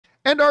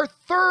And our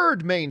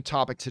third main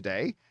topic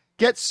today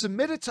gets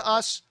submitted to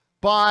us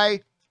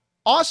by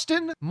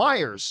Austin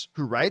Meyers,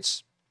 who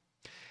writes,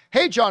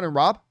 "Hey, John and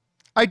Rob.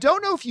 I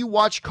don't know if you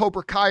watch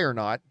Cobra Kai or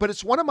not, but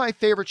it's one of my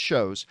favorite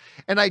shows.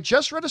 And I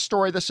just read a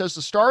story that says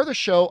the star of the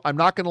show, I'm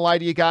not going to lie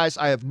to you guys,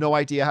 I have no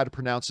idea how to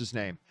pronounce his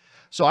name.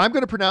 So I'm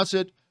going to pronounce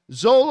it,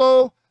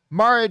 Xolo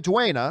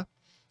Mariduena,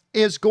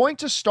 is going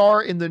to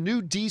star in the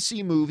new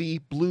DC movie,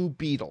 Blue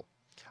Beetle.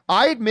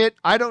 I admit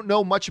I don't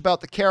know much about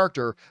the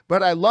character,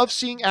 but I love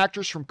seeing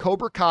actors from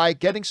Cobra Kai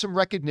getting some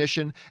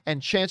recognition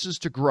and chances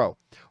to grow.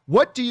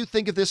 What do you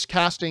think of this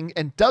casting,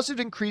 and does it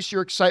increase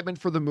your excitement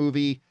for the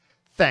movie?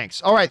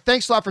 Thanks." All right.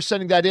 Thanks a lot for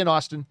sending that in,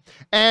 Austin.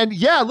 And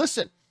yeah,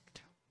 listen,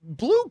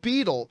 Blue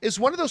Beetle is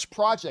one of those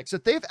projects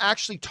that they've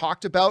actually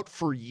talked about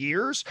for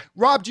years.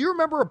 Rob, do you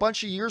remember a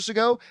bunch of years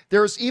ago,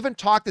 there was even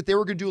talk that they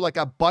were going to do like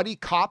a buddy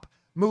cop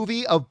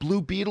movie of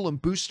Blue Beetle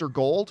and Booster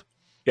Gold?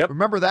 Yep.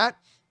 Remember that?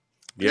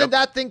 Yep. And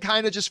that thing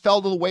kind of just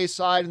fell to the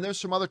wayside, and there's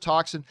some other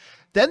talks. And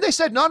then they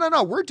said,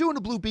 no, we're doing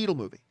a Blue Beetle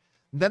movie.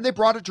 And then they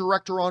brought a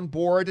director on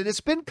board, and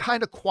it's been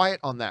kind of quiet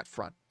on that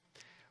front.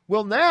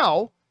 Well,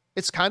 now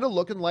it's kind of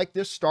looking like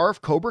this star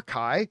of Cobra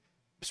Kai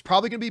is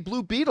probably going to be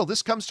Blue Beetle.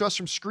 This comes to us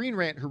from Screen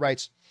Rant, who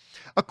writes,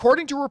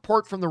 "According to a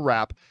report from The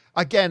Wrap,"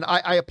 again,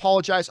 I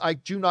apologize, I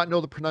do not know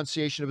the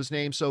pronunciation of his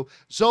name. So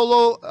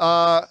Xolo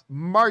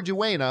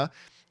Mariduena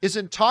is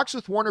in talks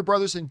with Warner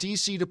Brothers and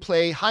DC to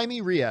play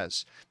Jaime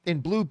Reyes in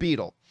Blue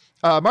Beetle.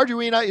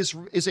 Mariduena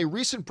is a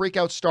recent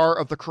breakout star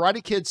of the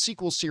Karate Kid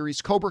sequel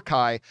series Cobra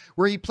Kai,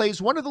 where he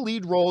plays one of the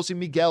lead roles in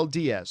Miguel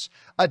Diaz.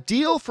 A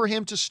deal for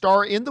him to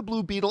star in the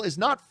Blue Beetle is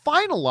not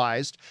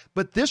finalized,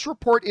 but this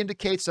report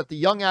indicates that the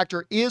young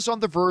actor is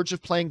on the verge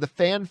of playing the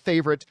fan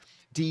favorite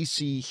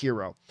DC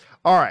hero.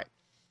 All right,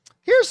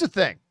 here's the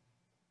thing.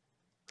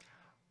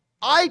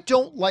 I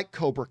don't like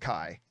Cobra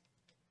Kai.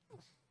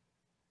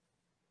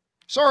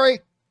 Sorry,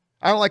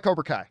 I don't like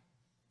Cobra Kai.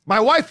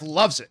 My wife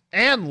loves it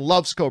and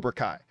loves Cobra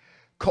Kai.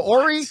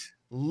 Kaori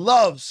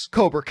loves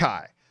Cobra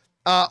Kai.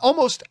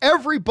 Almost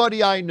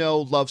everybody I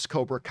know loves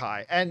Cobra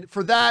Kai. And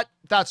for that,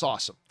 that's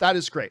awesome. That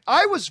is great.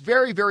 I was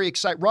very, very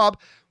excited. Rob,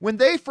 when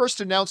they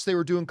first announced they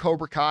were doing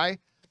Cobra Kai,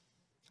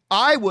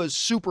 I was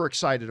super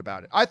excited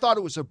about it. I thought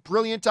it was a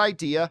brilliant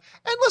idea.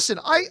 And listen,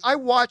 I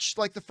watched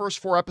like the first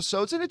 4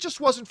 episodes and it just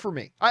wasn't for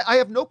me. I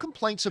have no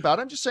complaints about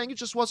it. I'm just saying it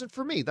just wasn't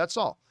for me. That's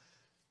all.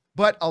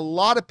 But a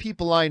lot of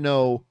people I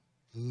know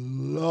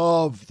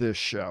love this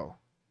show.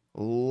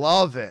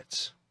 Love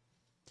it.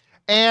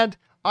 And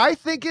I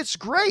think it's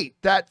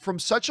great that from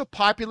such a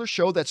popular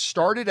show that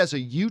started as a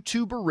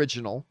YouTube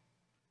original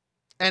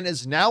and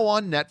is now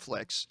on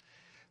Netflix,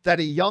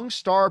 that a young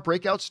star,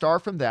 breakout star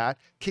from that,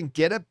 can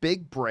get a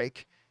big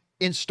break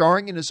in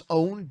starring in his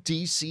own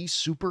DC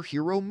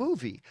superhero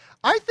movie.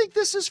 I think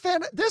this is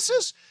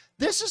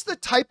this is the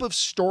type of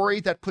story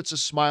that puts a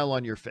smile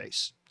on your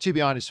face, to be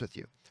honest with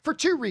you, for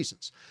 2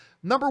 reasons.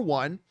 Number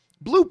one,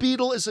 Blue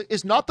Beetle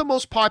is not the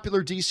most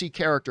popular DC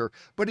character,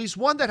 but he's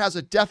one that has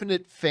a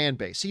definite fan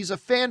base. He's a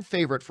fan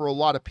favorite for a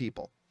lot of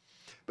people.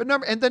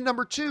 Then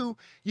number 2,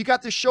 you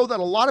got this show that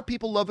a lot of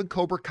people love in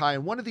Cobra Kai,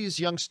 and one of these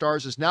young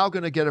stars is now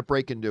going to get a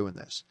break in doing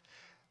this.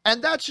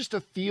 And that's just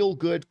a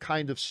feel-good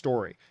kind of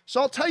story.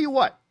 So I'll tell you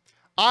what,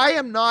 I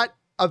am not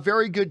a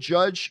very good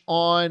judge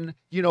on,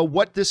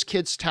 what this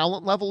kid's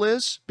talent level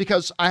is,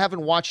 because I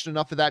haven't watched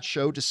enough of that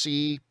show to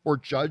see or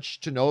judge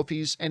to know if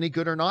he's any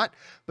good or not.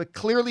 But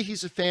clearly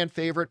he's a fan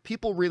favorite.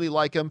 People really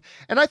like him.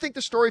 And I think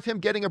the story of him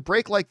getting a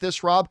break like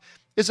this, Rob,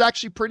 is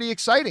actually pretty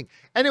exciting.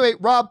 Anyway,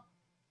 Rob,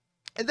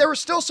 and there was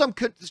still some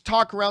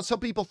talk around. Some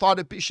people thought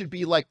it should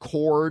be like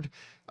Cord,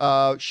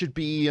 should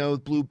be,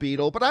 Blue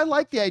Beetle. But I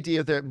like the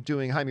idea of them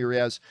doing Jaime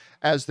Reyes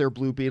as their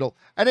Blue Beetle.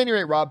 At any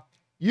rate, Rob,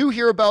 you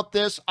hear about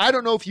this. I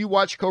don't know if you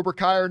watch Cobra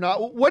Kai or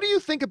not. What do you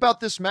think about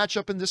this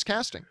matchup and this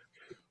casting?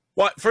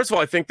 Well, first of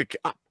all, I think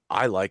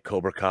I like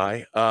Cobra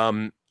Kai.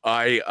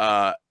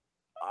 I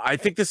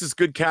think this is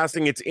good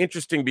casting. It's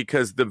interesting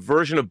because the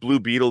version of Blue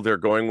Beetle they're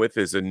going with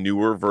is a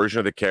newer version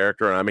of the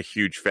character, and I'm a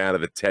huge fan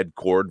of the Ted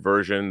Kord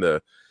version,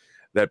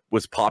 that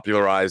was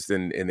popularized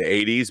in the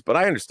 80s. But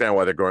I understand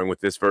why they're going with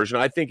this version.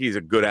 I think he's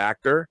a good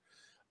actor.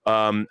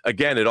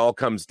 Again, it all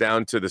comes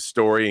down to the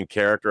story and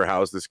character.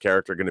 How's this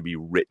character going to be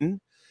written?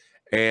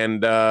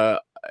 And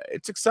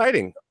it's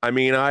exciting. I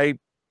mean, I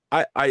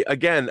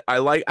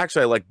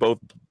like both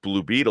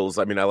Blue Beetles.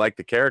 I mean, I like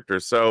the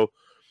characters. So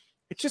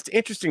it's just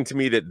interesting to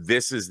me that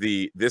this is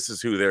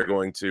who they're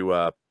going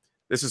to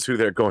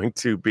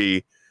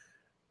be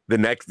the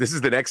next. This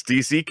is the next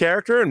DC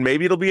character, and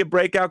maybe it'll be a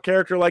breakout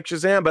character like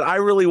Shazam. But I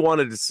really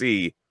wanted to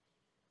see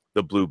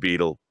the Blue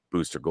Beetle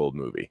Booster Gold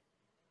movie,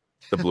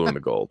 the blue and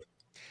the gold,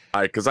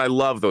 because I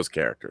love those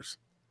characters.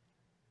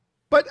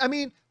 But I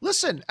mean,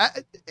 listen,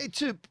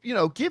 to,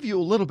 give you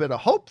a little bit of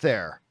hope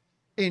there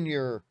in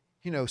your,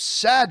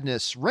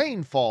 sadness,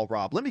 rainfall,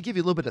 Rob, let me give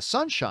you a little bit of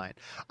sunshine.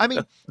 I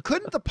mean,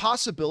 couldn't the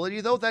possibility,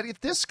 though, that if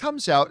this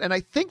comes out, and I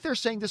think they're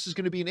saying this is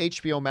going to be an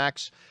HBO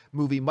Max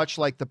movie, much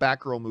like the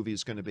Batgirl movie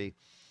is going to be.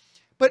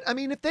 But I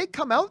mean, if they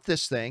come out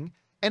this thing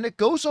and it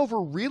goes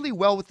over really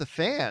well with the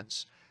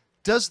fans,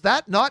 does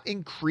that not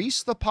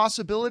increase the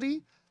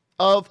possibility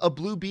of a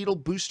Blue Beetle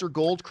Booster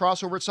Gold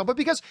crossover at some point?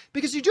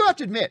 Because you do have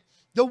to admit,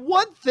 the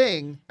one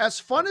thing, as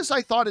fun as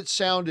I thought it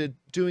sounded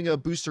doing a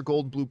Booster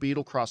Gold Blue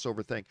Beetle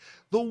crossover thing,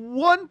 the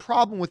one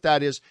problem with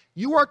that is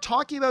you are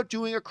talking about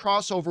doing a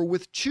crossover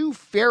with two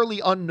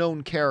fairly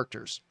unknown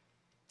characters.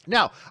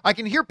 Now, I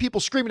can hear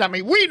people screaming at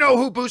me, we know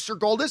who Booster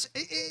Gold is.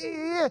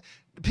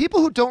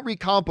 People who don't read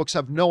comic books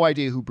have no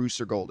idea who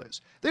Booster Gold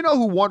is. They know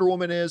who Wonder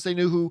Woman is. They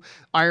know who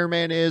Iron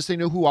Man is. They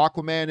know who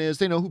Aquaman is.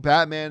 They know who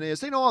Batman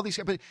is. They know all these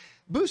guys. But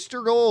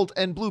Booster Gold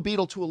and Blue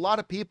Beetle, to a lot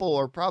of people,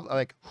 are probably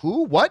like,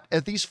 who? What?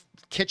 Are these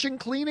kitchen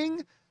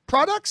cleaning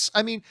products?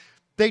 I mean,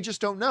 they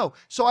just don't know.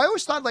 So I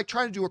always thought like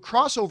trying to do a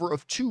crossover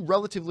of two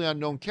relatively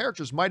unknown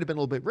characters might have been a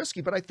little bit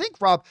risky. But I think,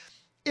 Rob,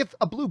 if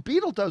a Blue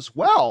Beetle does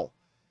well,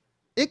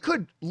 it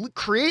could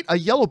create a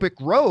Yellow Brick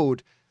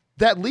Road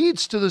that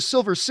leads to the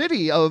Silver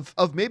City of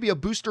maybe a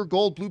Booster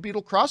Gold Blue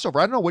Beetle crossover.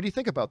 I don't know. What do you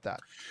think about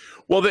that?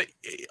 Well,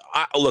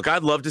 look,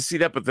 I'd love to see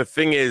that, but the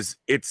thing is,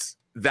 it's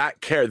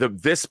that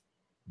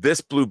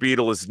this Blue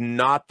Beetle is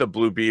not the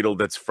Blue Beetle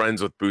that's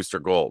friends with Booster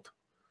Gold.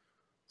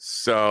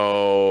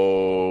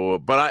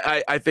 So, but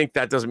I think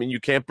that doesn't mean you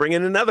can't bring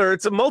in another.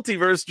 It's a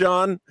multiverse,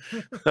 John.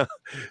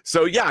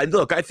 So yeah,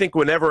 look, I think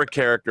whenever a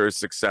character is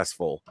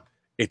successful,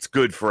 it's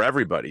good for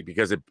everybody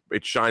because it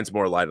shines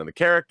more light on the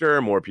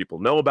character, more people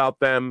know about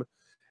them,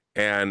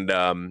 and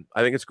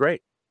I think it's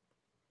great.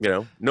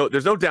 You know,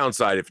 there's no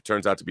downside if it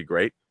turns out to be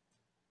great.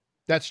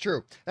 That's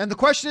true. And the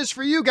question is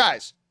for you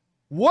guys.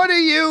 What do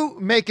you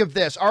make of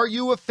this? Are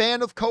you a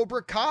fan of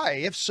Cobra Kai?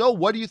 If so,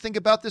 what do you think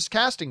about this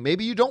casting?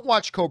 Maybe you don't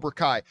watch Cobra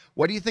Kai.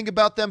 What do you think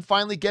about them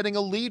finally getting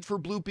a lead for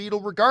Blue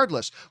Beetle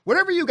regardless?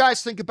 Whatever you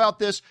guys think about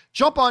this,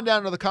 jump on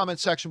down to the comment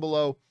section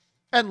below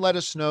and let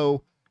us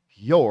know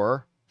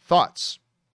your thoughts.